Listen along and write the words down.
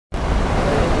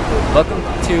Welcome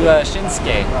to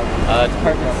Shinsegae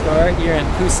Department Store here in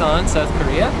Busan, South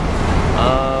Korea.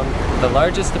 The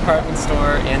largest department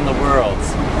store in the world,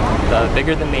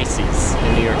 bigger than Macy's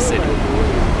in New York City.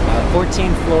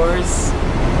 14 floors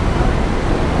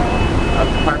of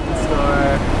department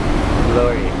store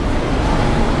glory.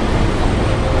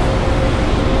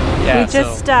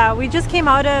 Yeah, we just came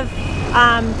out of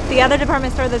the other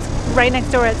department store that's right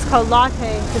next door. It's called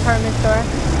Latte Department Store.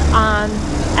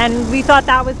 And we thought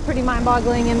that was pretty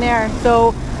mind-boggling in there.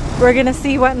 So we're gonna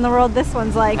see what in the world this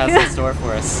one's like. How's the store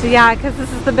for us? Yeah, because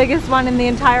this is the biggest one in the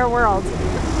entire world.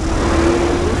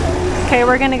 Okay,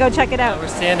 we're gonna go check it out. We're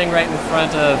standing right in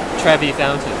front of Trevi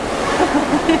Fountain.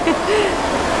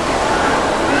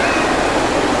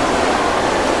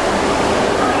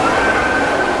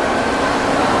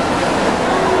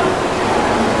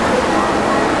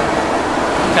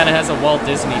 Kind of has a Walt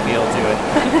Disney feel to it.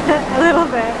 A little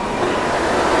bit.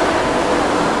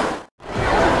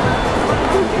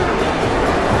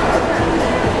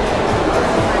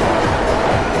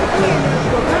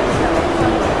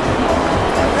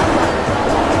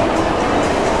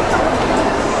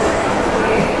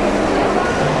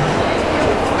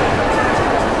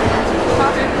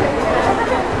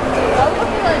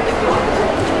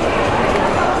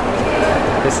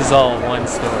 This is all one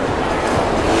store.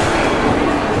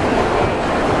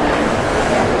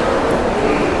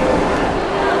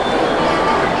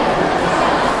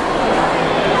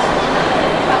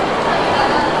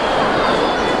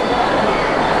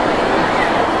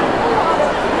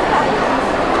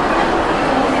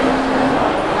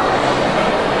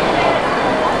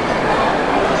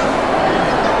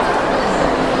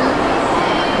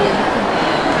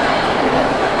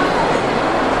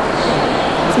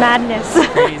 Madness.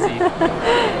 Crazy.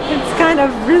 It's kind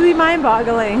of really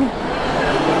mind-boggling.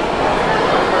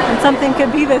 And something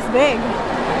could be this big.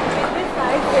 This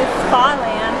side is Spa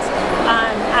Land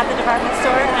at the department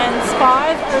store, and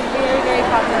spas are very, very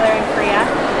popular in Korea.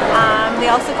 They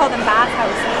also call them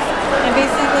bathhouses. And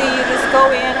basically you just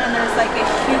go in and there's like a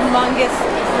humongous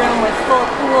room with full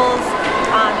pools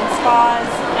and spas,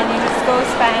 and you just go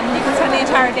you can spend the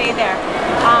entire day there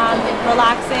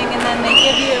relaxing, and then they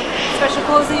give you special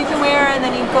clothes that you can wear, and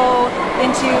then you go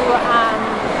into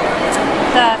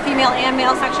the female and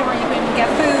male section where you can get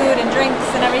food and drinks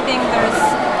and everything. There's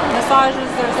massages,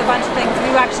 there's a bunch of things.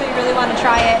 We actually really want to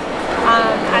try it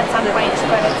at some point,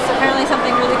 but it's apparently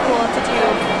something really cool to do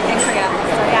in Korea.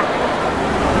 So yeah.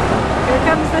 Here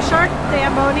comes the shark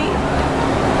Zamboni.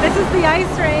 This is the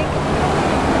ice rink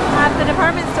at the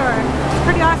department store. It's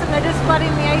pretty awesome. They're just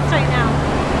flooding the ice right now.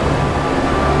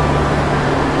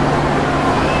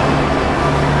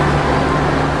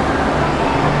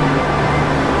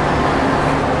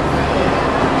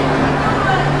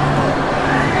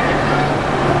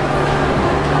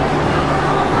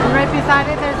 And right beside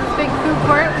it, there's this big food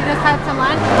court. We just had some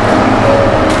lunch.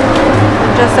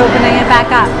 I'm just opening it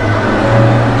back up.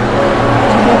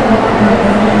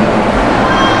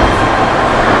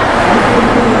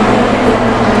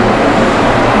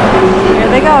 Here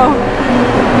they go.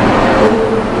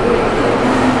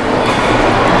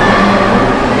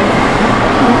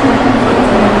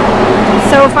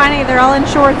 So funny, they're all in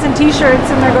shorts and t-shirts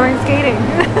and they're going skating.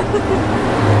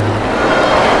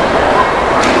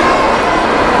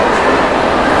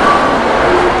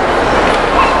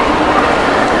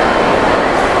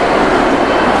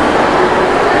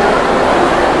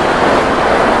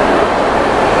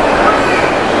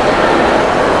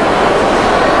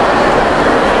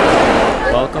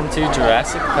 Welcome to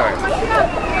Jurassic Park.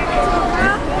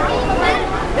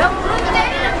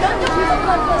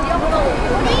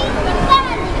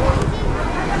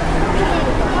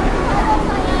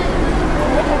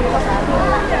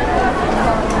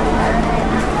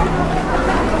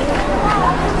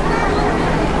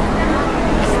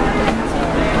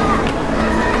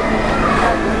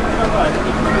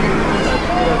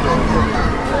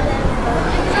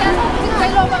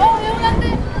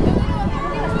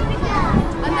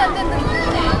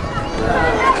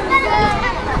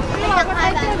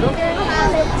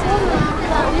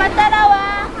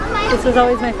 This was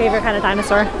always my favorite kind of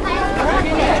dinosaur.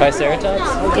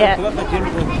 Triceratops? Yeah.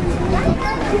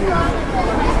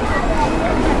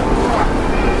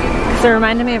 So it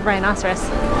reminded me of rhinoceros.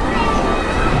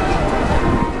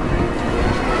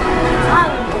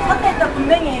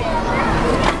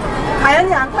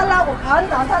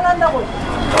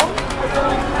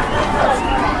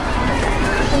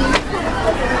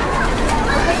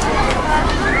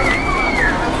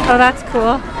 Oh, that's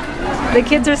cool. The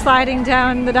kids are sliding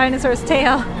down the dinosaur's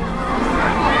tail.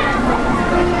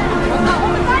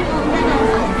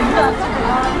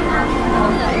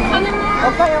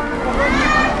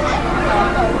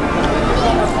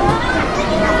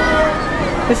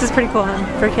 This is pretty cool,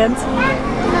 huh? For kids.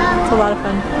 It's a lot of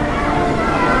fun.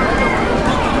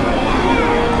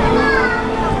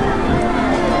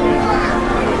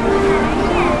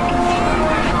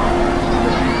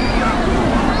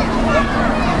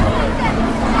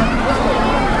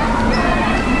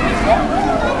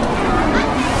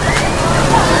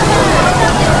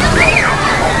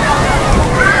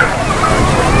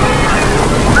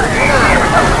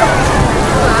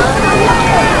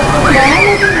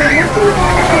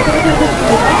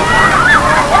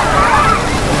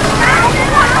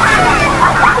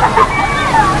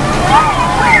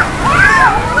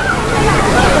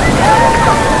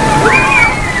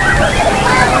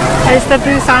 There's the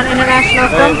Busan International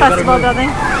Film Festival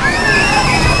building.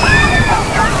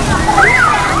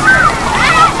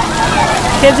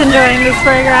 Kids enjoying this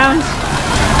playground.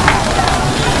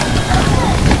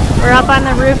 We're up on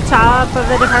the rooftop of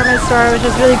the department store, which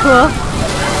is really cool.